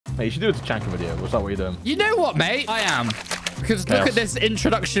Hey, you should do a Tachanka video. What's that what you're doing? You know what, mate? I am. Because look at this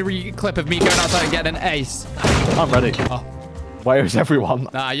introductory clip of me going outside and getting an ace. I'm ready. Oh. Where is everyone?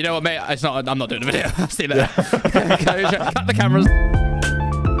 Nah, you know what, mate? It's not. I'm not doing a video. See you later. Cut the cameras. Or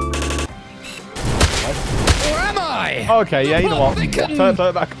am I? Okay, yeah, you know what? Turn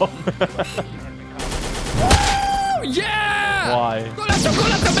it back on. Yeah! Why?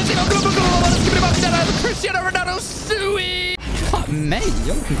 Cristiano Ronaldo suey! Fuck, mate,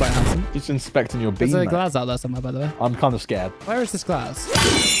 you're looking quite handsome. Just inspecting your beam. There's a glass out there somewhere, by the way. I'm kind of scared. Where is this glass?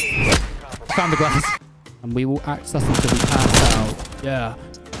 I found the glass. And we will access until we pass out. Yeah.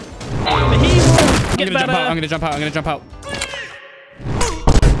 I'm gonna jump out.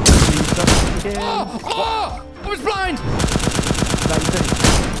 Oh! I was blind!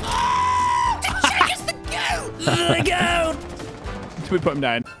 Tachanka's the goat! The goat! Should we put him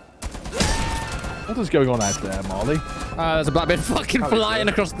down? What is going on out there, Marley? There's a black bit fucking flying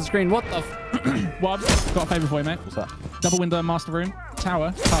across the screen. What the Well, I've got a favour for you, mate. What's that? Double window, master room,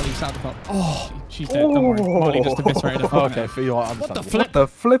 tower, Charlie, south of top. Oh, she's dead. Don't worry. Marley just eviscerated her. Okay, for you, I understand. What the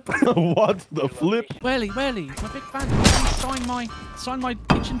flip? What the flip? What the flip? Whirly, I'm a big fan. Please sign my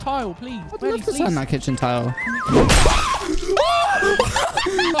kitchen tile, please. I'd love to sign that kitchen tile.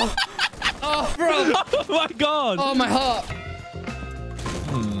 Oh, bro. Oh my god. Oh, my heart.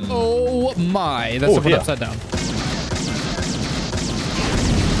 Oh, my. That's someone upside down.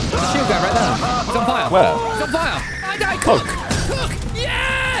 There's a shield guy right there. He's on fire. Where? He's on fire. I die. Cook.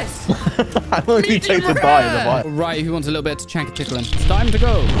 Yes. I don't think you take the die in the bite. Right, who wants a little bit of Tachanka tickling? It's time to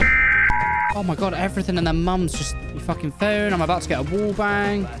go. Oh my god, everything in their mum's just your fucking phone. I'm about to get a wall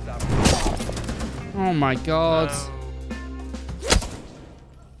bang. Oh my god.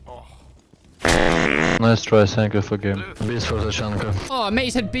 Nice try, Tachanka, for game. Beast for Tachanka. Oh, mate, he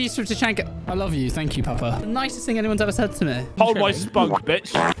said beast from Tachanka. I love you. Thank you, Papa. The nicest thing anyone's ever said to me. Hold my spunk,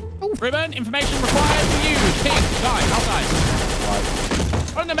 bitch. Ribbon, information required for you. King, guy, outside.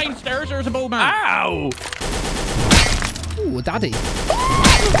 On the main stairs, there's a bull man. Ow! Ooh, daddy. Wait,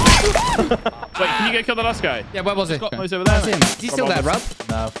 can you go kill the last guy? Yeah, where was he? Got those over there. That's him. Is he still there, Rob?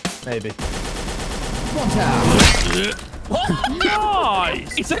 No, maybe. One tap.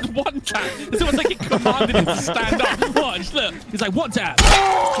 Nice! He said one tap. It's almost like it commanded him to stand up. Watch, look. He's like, one tap.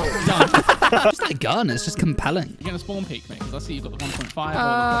 Done. Just that gun, it's just compelling. You're going to spawn peek, mate, because I see you've got the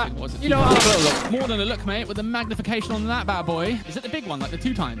 1.5 or the you know what? I'll have a little look. More than a look, mate, with the magnification on that bad boy. Is it the big one, like the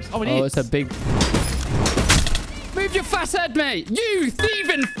 2 times? Oh, it is. Oh, it's a big... Move your fat head, mate! You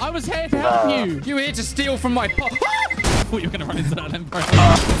thieving! I was here to help you. You were here to steal from my pot. I thought you were going to run into that then, bro.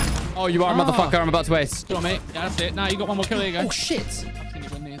 Oh, you are a motherfucker. I'm about to waste. Go on, mate. Yeah, that's it. Now you got one more kill. There you go. Oh, shit. I've seen you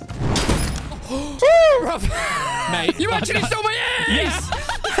win these. Mate, you actually stole my ace! Yeah.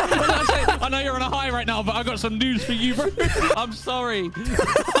 I know you're on a high right now, but I got some news for you, bro. I'm sorry.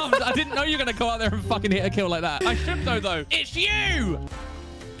 I didn't know you were going to go out there and fucking hit a kill like that. I should know, though. It's you!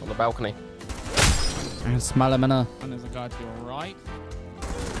 On the balcony. I can smell him in a... And there's a guy to your right.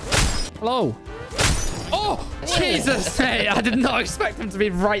 Hello. Oh, Jesus, mate. I did not expect him to be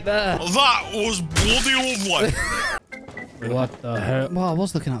right there. That was bloody lovely. What the hell? Well, I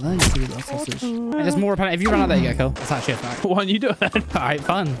was looking out there. You see that sausage. Hey, there's more apparently. If you run out there, you get a kill. That's actually a fact. Why don't you do it then? All right,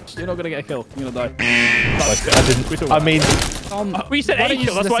 fun. You're not going to get a kill. You're going to die. I didn't. I mean, we said why a don't you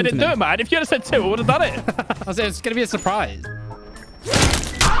kill. just That's why I listen didn't to do me? it, man. If you had said 2, I would have done it. I was it's going to be a surprise. You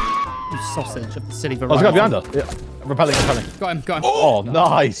sausage of the city oh, there's a guy behind us. Yeah. Repelling. Got him. Oh,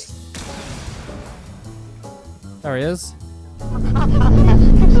 nice. There he is.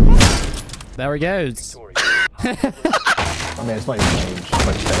 There he goes. I mean, it's not even changed. It's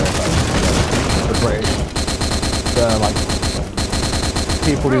like stereotypes. The British. They're like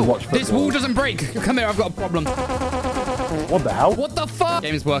people who watch football. This wall doesn't break. Come here, I've got a problem. What the hell? What the fuck?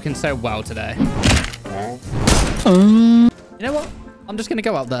 Game's working so well today. You know what? I'm just gonna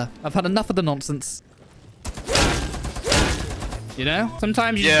go out there. I've had enough of the nonsense. You know?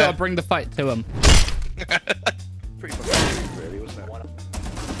 Sometimes you just gotta bring the fight to them. Pretty much really, wasn't it?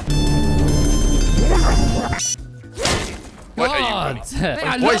 God!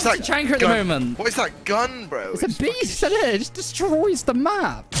 I love Tachanka at the moment. What is that gun, bro? It's a beast, isn't it? It just destroys the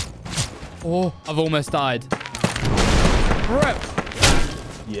map. Oh, I've almost died. Bro.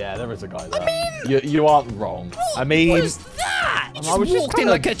 Yeah, there is a guy there. I mean, you aren't wrong. I mean, what was that? He just walked in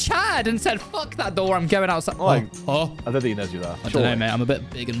like a Chad and said, "Fuck that door, I'm going outside." Like, oh. I don't think he knows you there. I don't know, mate. I'm a bit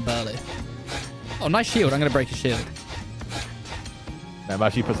big and burly. Oh, nice shield. I'm gonna break his shield. No, I'm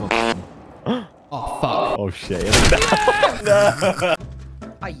actually putting on. Oh fuck. Oh shit. No.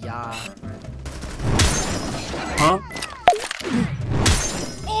 Hiya. Huh?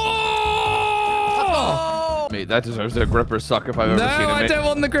 Oh! Mate, that deserves a gripper suck if I've ever seen it, No, I mate. don't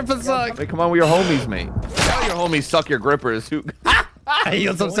want the gripper suck. Hey, come on, we're your homies, mate. Tell your homies suck your grippers. Who?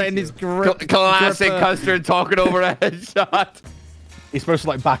 You'll stop saying these Classic Custard talking over a headshot. He's supposed to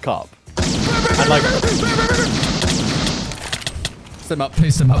like back up. And like... Him up,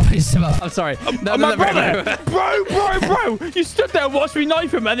 please him up, please him up. I'm sorry. No, My brother! Bro! You stood there and watched me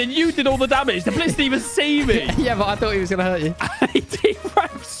knife him, and then you did all the damage. The blitz didn't even see me. Yeah, but I thought he was going to hurt you. He ran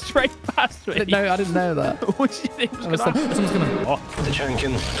straight past me. No, I didn't know that. What do you think was going to Someone's going to...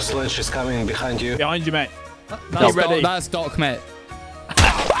 Tachanka, sledge is coming behind you. Behind you, mate. That's ready. That's Doc, mate.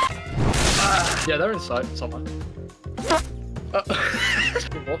 Yeah, they're inside somewhere.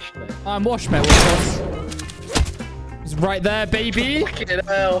 Washed, mate. I'm washed, mate. It's right there, baby.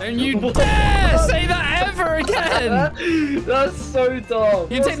 Don't you dare say that ever again. That's so dumb.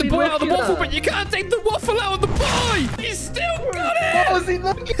 You take the boy out of the waffle, but you can't take the waffle out of the boy. He's still got it. What was he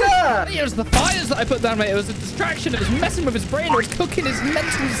looking at? It was the fires that I put down, mate. It was a distraction. It was messing with his brain. It was cooking his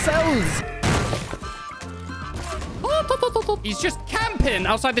mental cells. He's just camping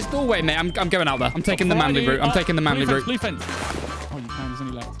outside this doorway, mate. I'm going out there. I'm taking the manly route. I'm taking the manly route. Blue fence. Oh, you can. There's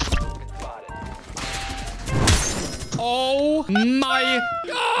only left. Oh my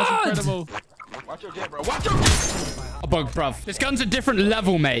god! That's incredible. Watch your jet, bro. Watch your A bug, bruv. This gun's a different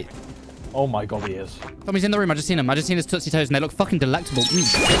level, mate. Oh my god, he is. Tommy's in the room. I just seen him. I just seen his Tootsie Toes, and they look fucking delectable.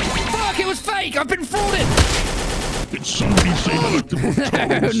 Fuck, it was fake. I've been frauded. Did somebody say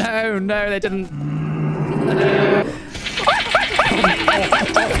delectable? No, they didn't.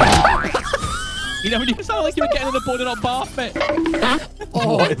 You know, when you sound like you were getting on the board and not bath, mate.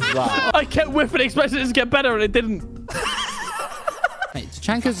 What is that? I kept whiffing, expecting it to get better, and it didn't. Mate,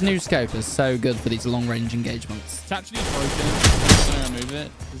 Tachanka's new scope is so good for these long-range engagements. It's actually broken. I'm gonna remove it.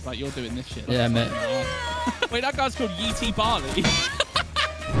 It's like you're doing this shit. Yeah, mate. Wait, that guy's called Yeetie Barley.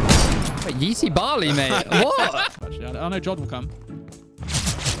 Wait, Yeetie Barley, mate. What? Actually, I know Jod will come.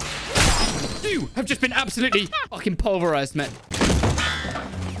 You have just been absolutely fucking pulverized, mate.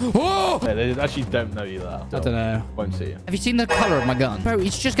 Oh! Yeah, they actually don't know you there. I don't know. Won't see you. Have you seen the color of my gun? Bro,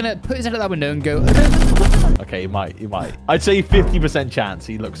 he's just gonna put his head out that window and go. Okay, he might. I'd say 50% chance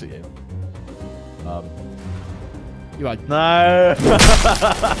he looks at you. You are. No.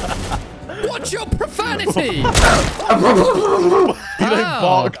 Watch your profanity! He like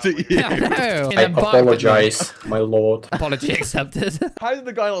barked at you. Yeah, no. I apologize, my lord. Apology accepted. How did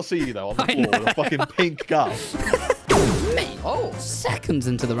the guy not see you though on the floor with a fucking pink gun? Mate, seconds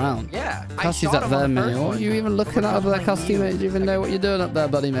into the round. Yeah. Custy's up there, mate. What are you even looking at up there, Custy, mate? Do you even know what you're doing up there,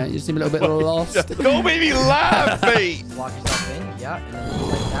 buddy, mate? You seem a little bit lost. Don't make me laugh, mate. Lock yourself in. Yeah. And then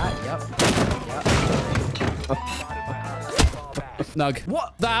like that. Yep. Snug.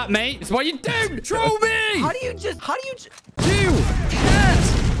 What? That, mate. It's what you do. Troll me. How do you just... You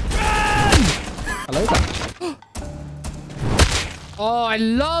can't run. Hello there. Oh, I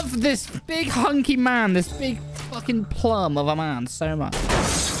love this big hunky man. This big fucking plum of a man so much.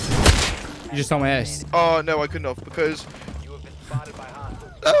 You just saw my ace. Oh, no, I couldn't have because...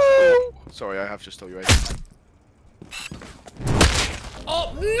 Oh! Sorry, I have just stole your ace.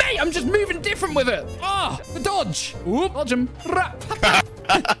 Oh, mate, I'm just moving different with it. Oh, the dodge. Whoop, dodge him.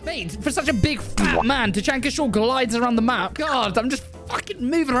 Mate, for such a big fat man, Tachanka sure glides around the map. God, I'm just fucking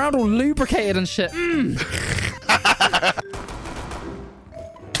moving around all lubricated and shit.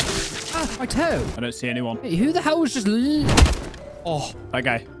 Ah, my toe. I don't see anyone. Hey, who the hell was just... Oh. That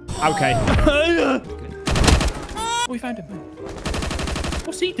guy. Okay. We found him.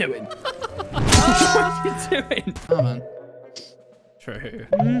 What's he doing? What's he doing? Oh, man. True.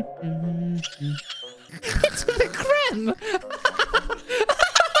 Into the creme.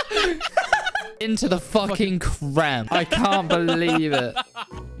 Into the fucking creme. I can't believe it.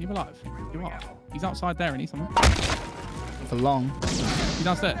 You alive? You are. He's outside there, and he's somewhere. For long. He's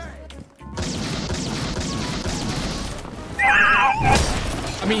downstairs.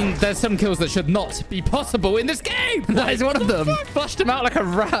 I mean, there's some kills that should not be possible in this game. That is one of them. Flushed him out like a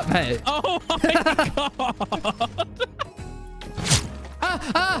rat, mate. Oh my god.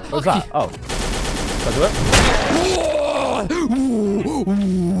 What's that? Oh. Did I do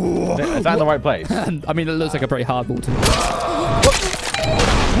it? Is that in the right place? I mean, it looks like a pretty hard ball to me.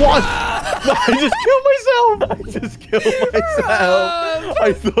 What? No, I just killed myself.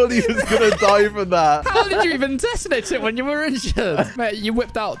 I thought he was going to die from that. How did you even detonate it when you were injured? Mate, you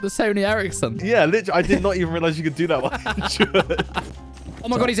whipped out the Sony Ericsson. Yeah, literally, I did not even realize you could do that while injured. Oh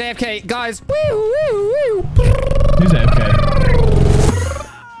my god, he's AFK. Guys. Woo, woo, woo. Who's AFK?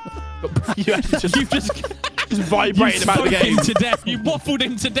 you just vibrated about the game to death. You waffled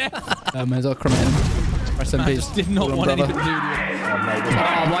him to death. May as well cremate him. Rest in I peace. just did not want anything to do with you.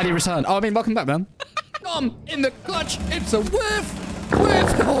 Oh, why did he return? Oh, I mean, welcome back, man. in the clutch. It's a whiff.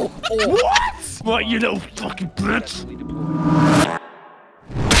 Whiff. Oh, oh. What? What, you little fucking bitch?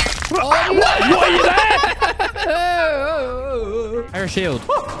 Oh, no. What are you there? Air shield.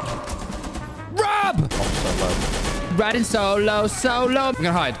 Rob! Riding solo. I'm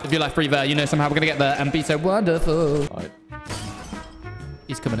gonna hide. If you're like free there, you know somehow we're gonna get there and be so wonderful. Right.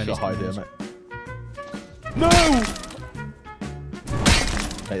 He's coming in. Got hide here, mate. No!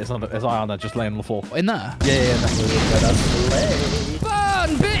 Mate, it's Iana just laying on the floor. In there? Yeah, that's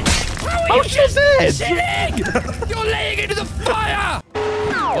Burn, bitch! How are you just shitting? You're laying into the fire!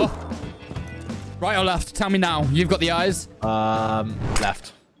 Oh. Right or left? Tell me now. You've got the eyes.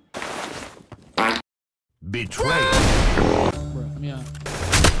 Left. Betrayed. Yeah.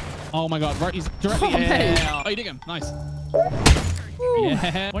 Oh my god, right, he's directly Oh, you dig him. Nice.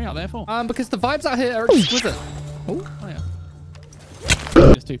 Yeah. What are you out there for? Because the vibes out here are exquisite. Oh yeah.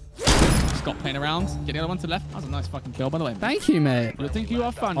 There's two. Scott playing around. Get the other one to the left. That was a nice fucking kill, by the way. Thank you, mate. You think you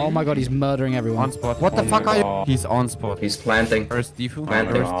are funny? Oh my god, he's murdering everyone. On spot. What the fuck are you? He's on spot. He's planting. First defu.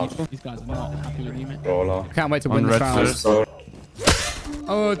 Planting. These guys are not happy with you, mate. Roller. Can't wait to win this round.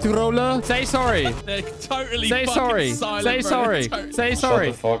 Oh, to roller. Say sorry. They're totally Say fucking sorry. silent, Say bro. sorry. Say sorry.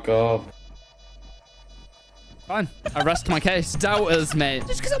 Shut the fuck up. Fine. I rest my case. Doubters, mate.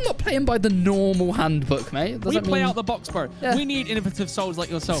 Just because I'm not playing by the normal handbook, mate. We play out the box, bro. Yeah. We need innovative souls like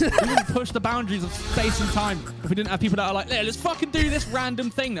yourself. We wouldn't push the boundaries of space and time if we didn't have people that are like, yeah, let's fucking do this random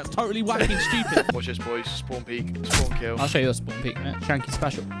thing that's totally wacky and stupid. Watch this, boys. Spawn peek. Spawn kill. I'll show you a spawn peek, mate. Shanky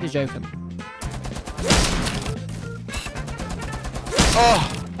special. He's joking.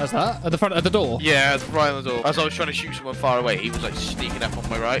 Oh! Where's that? At the front of the door? Yeah, right on the door. As I was trying to shoot someone far away, he was like sneaking up on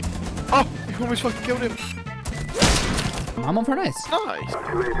my right. Oh! You almost fucking killed him. I'm on for a nice. Nice.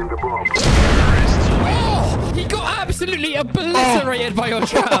 Oh! He got absolutely obliterated by your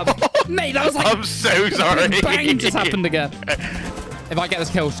trap. Mate, that was like... I'm so sorry. Bang just happened again. If I get this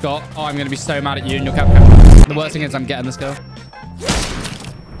kill, Scott, oh, I'm going to be so mad at you and your cap. The worst thing is I'm getting this kill.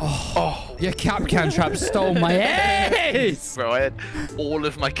 Oh, your cap can trap stole my ace. Bro, I had all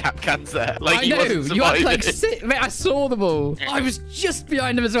of my cap cans there. Like, I know. You had like six. Mate, I saw them all. I was just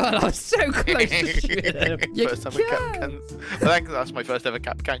behind him as well. I was so close to shooting him. First ever cap cans. I think that's my first ever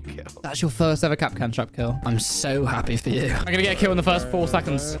cap can kill. That's your first ever cap can trap kill. I'm so happy for you. I'm going to get a kill in the first 4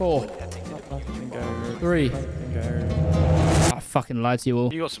 seconds. 4. 3. I fucking lied to you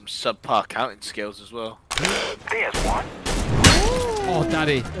all. You got some subpar counting skills as well. There's one. Oh,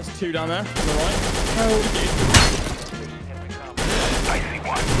 daddy. There's 2 down there on the right. I see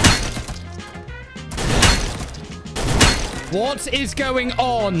one. What is going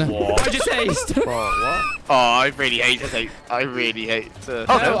on? What? I just aced. Bro, what? Oh, I really hate to I really hate to...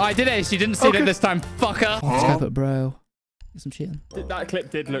 Oh, no, I did ace. You didn't see it this time, fucker. Let's go for it, bro. Get some cheating. That clip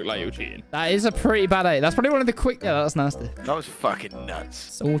did look like you were cheating. That is a pretty bad eight. That's probably one of the quick... Yeah, that's nasty. That was fucking nuts.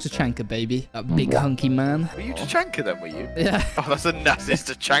 It's all Tachanka, baby. That big hunky man. Were you Tachanka then, were you? Yeah. Oh, that's the nastiest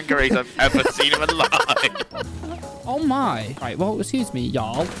Tachanka race I've ever seen in my life. Oh my. Right, well, excuse me,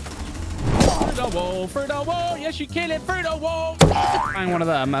 y'all. Through the wall, through the wall. Yes, you kill it through the wall. Bang one of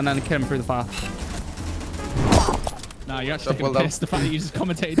them and then kill him through the fire. No, you're actually pissed. The fact that you just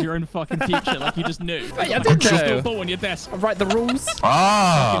commentated your own fucking future like you just knew. Wait, I did You're know. still thought on your desk. I write the rules.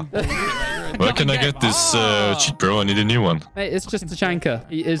 Ah! Where can I get this cheat, bro? I need a new one. Mate, it's just Tachanka.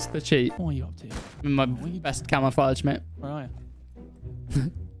 He is the cheat. What are you up to? I'm in my best camouflage, mate. Where are you?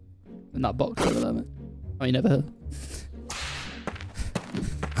 In that box over there, mate. Oh, you never heard.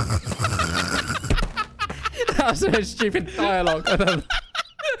 That was so stupid dialogue.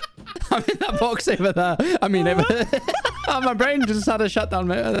 I'm in that box over there. I mean, over there. Oh, my brain just had a shutdown,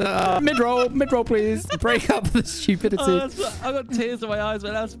 mate. Mid-roll, please. Break up the stupidity. Oh, I got tears in my eyes,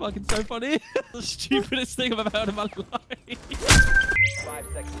 man. That's fucking so funny. The stupidest thing I've ever heard in my life.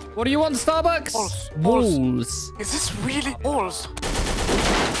 What do you want, Starbucks? Balls. Is this really balls?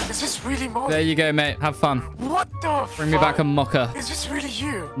 Is this really more? There you go, mate. Have fun. What the Bring me back a mocha. Is this really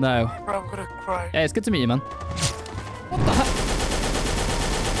you? No. Bro, I'm gonna cry. Hey, it's good to meet you, man. What the heck?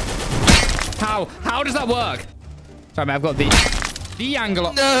 How does that work? Sorry, mate, I've got the angle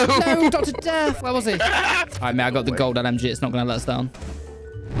on. No, Dr. Death. Where was he? All right, mate, I got the gold LMG. It's not going to let us down.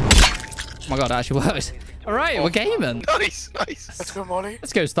 Oh my God, it actually works. All right, we're gaming. Nice. Let's go, Marley.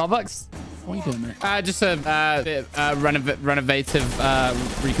 Let's go, Starbucks. What are you doing, mate? Just a renovative,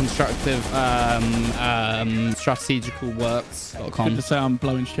 reconstructive, strategical works.com. Good to say I'm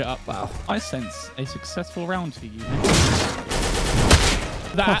blowing shit up. Wow. I sense a successful round for you, mate.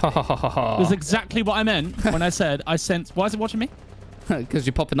 That was exactly what I meant when I said I sense... Why is it watching me? Because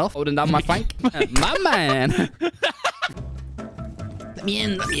you're popping off, holding down my flank. My man. Let me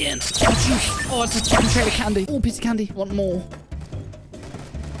in. Let me in. Oh, it's a chicken tray of candy. Oh, piece of candy. I want more.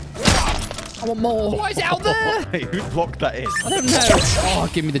 I want more. Why is it out there? Hey, who blocked that in? I don't know. Oh,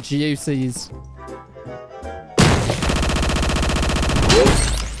 give me the juices.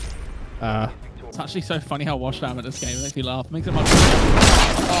 It's actually so funny how washed I am at this game. It makes me laugh. Makes it much.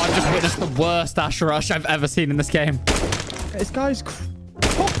 Oh, I've just witnessed the worst Ash rush I've ever seen in this game. This guy's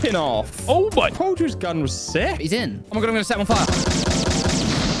popping off. Oh my! I told you his gun was sick. He's in. Oh my god, I'm gonna set him on fire.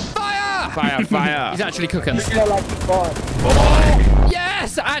 Fire! Fire, fire. He's actually cooking. Oh.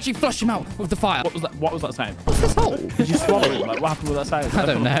 Yes! I actually flushed him out with the fire. What was that? What was that saying? What's this hole? Did you swallow it? Like, what happened with that saying? I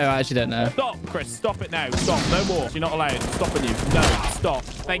don't know. I actually don't know. Stop, Chris. Stop it now. Stop. No more. You're not allowed. Stopping you. No. Stop.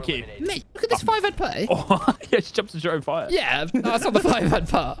 Thank you. Mate, look at this 5-head play. Oh, yeah, she jumps into her own fire. Yeah, that's not the 5-head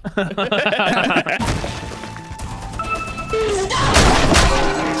part.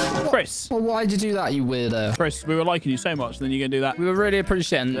 Chris. Well, why'd you do that, you weirdo? Chris, we were liking you so much, then you're going to do that. We were really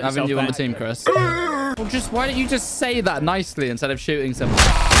appreciating having you on the team, Chris. Well, why don't you just say that nicely instead of shooting someone?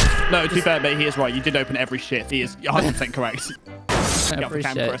 No, to be fair, mate, he is right. You did open every shit. He is 100% correct. I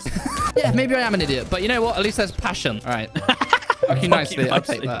appreciate it. Yeah, maybe I am an idiot, but you know what? At least there's passion. All right. Okay, nicely. I'll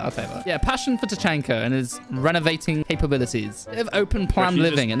take that. I'll take that. Yeah, passion for Tachanka and his renovating capabilities. Bit of open plan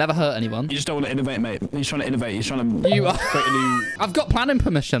living. It never hurt anyone. You just don't want to innovate, mate. He's trying to innovate. He's trying to you are create a new... I've got planning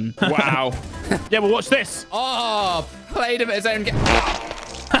permission. Wow. Yeah, well, watch this. Oh, played him at his own game.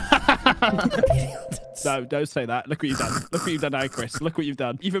 No, don't say that. Look what you've done. Look what you've done now, Chris. Look what you've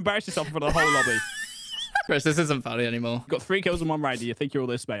done. You've embarrassed yourself in front of the whole lobby. Chris, this isn't funny anymore. You've got 3 kills in 1 round. Do you think you're all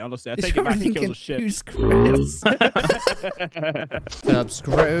this, mate? Honestly, I take it back. Your kills are shit. Who's Chris?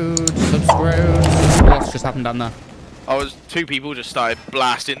 Subscribe. What's just happened down there? I was 2 people just started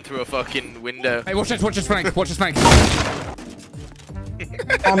blasting through a fucking window. Hey, watch this, Frank. Watch this, Frank.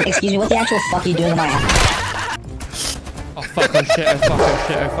 Excuse me, what the actual fuck are you doing in my ass? Oh, fuck, oh shit, oh fuck, oh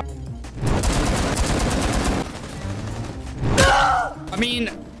shit, oh fuck. I mean,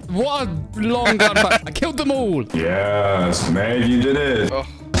 what a long gunfight. I killed them all. Yes, mate, you did it. Oh.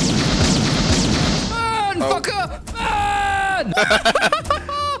 Burn, fucker! Burn!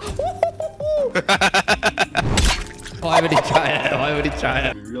 Why would he try it? Why would he try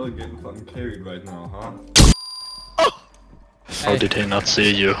it? You're really getting fucking carried right now, huh? How did he not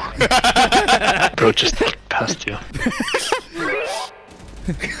see you? Bro just passed you.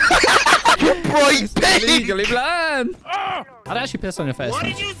 Bright pink! Legally blind! I'd actually piss on your face. What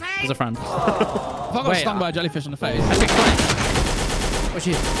did you say? As a friend. If I got stung by a jellyfish in the face. Actually, what's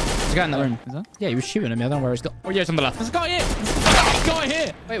you? There's a guy in that room. Is that? Yeah, he was shooting at me. I don't know where he's got. Oh, yeah, it's on the left. There's a guy here. There's a guy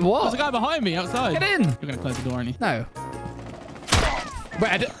here. Wait, what? There's a guy behind me outside. Get in. You're going to close the door, aren't you? No.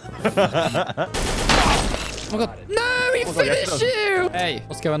 Wait, I did. Oh my god. No, he finished you! Hey,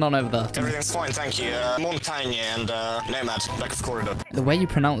 what's going on over there? Everything's fine, thank you. Montagne and Nomad, back of corridor. The way you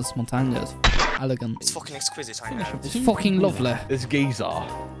pronounce Montagne is elegant. It's fucking exquisite, I know. It's fucking lovely. This geezer.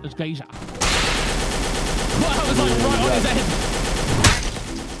 This geezer. What? I was like right on his head.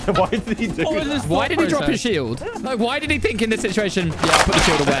 Why did he do that? Why did he drop his shield? Like, why did he think in this situation, yeah, I'll put the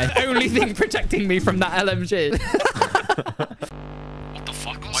shield away? Only thing protecting me from that LMG. What the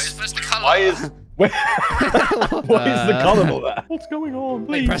fuck? Why is this the color? Why is... what is the colour of that? What's going on?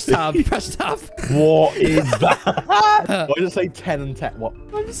 Please. Wait, press tab. Press tab. What is that? Why does it say 10 and 10? What?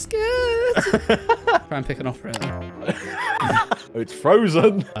 I'm scared. Try and pick an operator. Oh, it's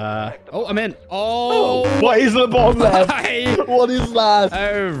frozen. Oh, I'm in. Oh. What is the bottom left? What is that?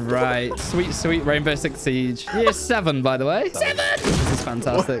 Oh, right. Sweet, sweet Rainbow Six Siege. Year 7, by the way. 7! This is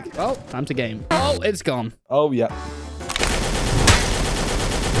fantastic. Oh, time to game. Oh, it's gone. Oh, yeah.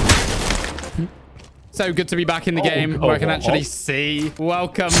 So good to be back in the game where I can actually see.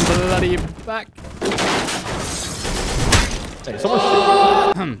 Welcome, bloody back. Hey, someone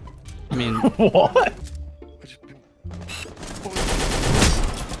I mean... What?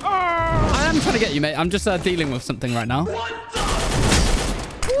 I am trying to get you, mate. I'm just dealing with something right now.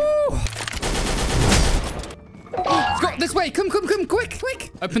 Scott, this way. Come, quick.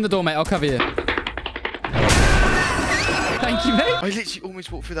 Open the door, mate. I'll cover you. Thank you, mate. I literally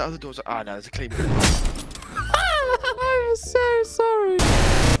almost walked through that other door. Ah, no, there's a clean. I'm so sorry.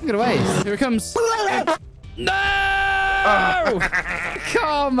 Get away. Here it comes. No!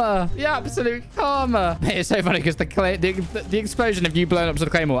 Karma. The absolute karma. Mate, it's so funny because the explosion of you blowing up to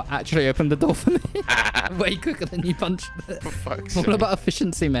the claymore actually opened the door for me. Way quicker than you punched it. It's all about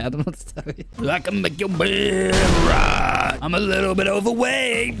efficiency, man. I don't know what to tell you. I can make your bed rock. I'm a little bit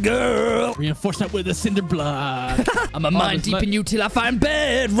overweight, girl. Reinforce that with a cinder block. I'm a mind deep in you till I find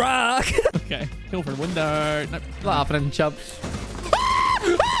bedrock. Okay. Kill for the window. Nope. Laughing and chub.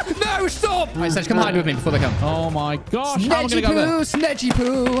 No! No, stop! Right, Sedge, come hide with me before they come. Oh my gosh, how am I gonna go there? Snedgy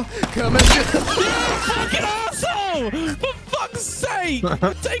poo, come and You fucking asshole! For fuck's sake!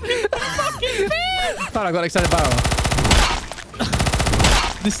 Take me fucking thought I got excited barrel.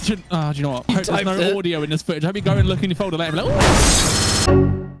 This should... Oh, do you know what? I hope there's no audio in this footage. I hope you go and look in your folder later and be like,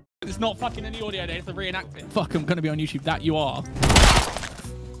 ooh. It's not fucking any audio there. It's a reenacting. Fuck, I'm gonna be on YouTube. That you are.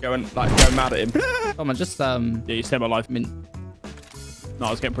 Go mad at him. Come on, just Yeah, you saved my life. I mean, no,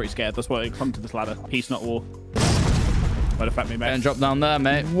 I was getting pretty scared. That's why I clung to this ladder. Peace, not war. Won't affect me, mate. Don't drop down there,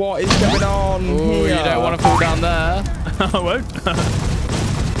 mate. What is going on? Ooh, you don't want to fall down there. I won't.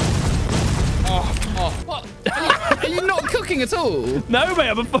 What? Are you not cooking at all? No,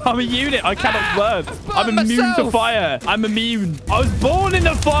 mate. I'm a unit. I cannot burn. I'm immune to fire. I'm immune. I was born in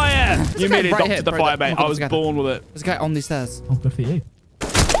the fire. You merely adopted the fire, mate. I was born with it. There's a guy on these stairs. Oh, good for you.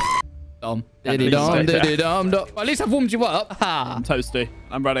 Diddy-dum, diddy-dum, dum. At least I've warmed you up. Ha. I'm toasty.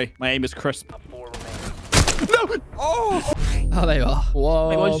 I'm ready. My aim is crisp. No! Oh, there you are. Whoa.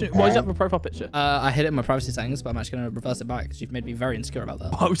 Wait, why is that for a profile picture? I hid it in my privacy settings, but I'm actually going to reverse it back because you've made me very insecure about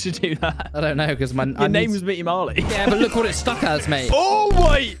that. Why would you do that? I don't know, because my Your name was Meaty Marley. Yeah, but look what it's stuck as, mate. Oh,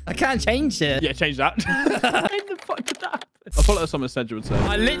 wait! I can't change it. Yeah, change that. How the fuck did that? I thought that was something Sedge would say.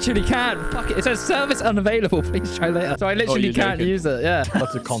 I literally can't. Fuck it. It says service unavailable. Please try later. So I literally can't use it. Yeah.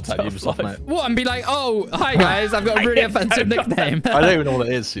 That's a contact Ubisoft, mate. What? And be like, oh, hi guys. I've got a really offensive nickname. I don't even know what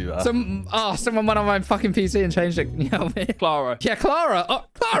it is, Suva. Someone went on my fucking PC and changed it. Can you help me? Clara. Yeah, Clara. Oh,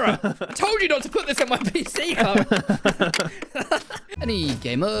 Clara. I told you not to put this on my PC, Clara. Any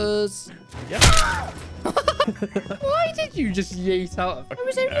gamers? Yeah. Why did you just yeet out? I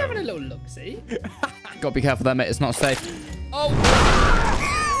was only having a little look-see. Gotta be careful there, mate. It's not safe. Oh.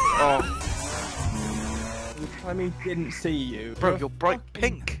 I mean, didn't see you. Bro, you're bright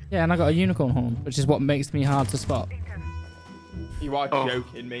pink. Yeah, and I got a unicorn horn, which is what makes me hard to spot. You are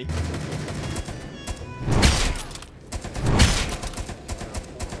joking me.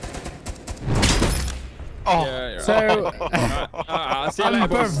 Oh, yeah. So, see you later,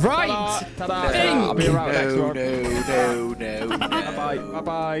 boys. right. I'll be around next one. No.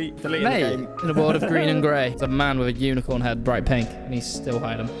 Bye-bye. Delete Mate, the game. in a world of green and grey, there's a man with a unicorn head, bright pink, and he's still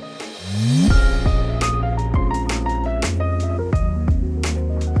hiding.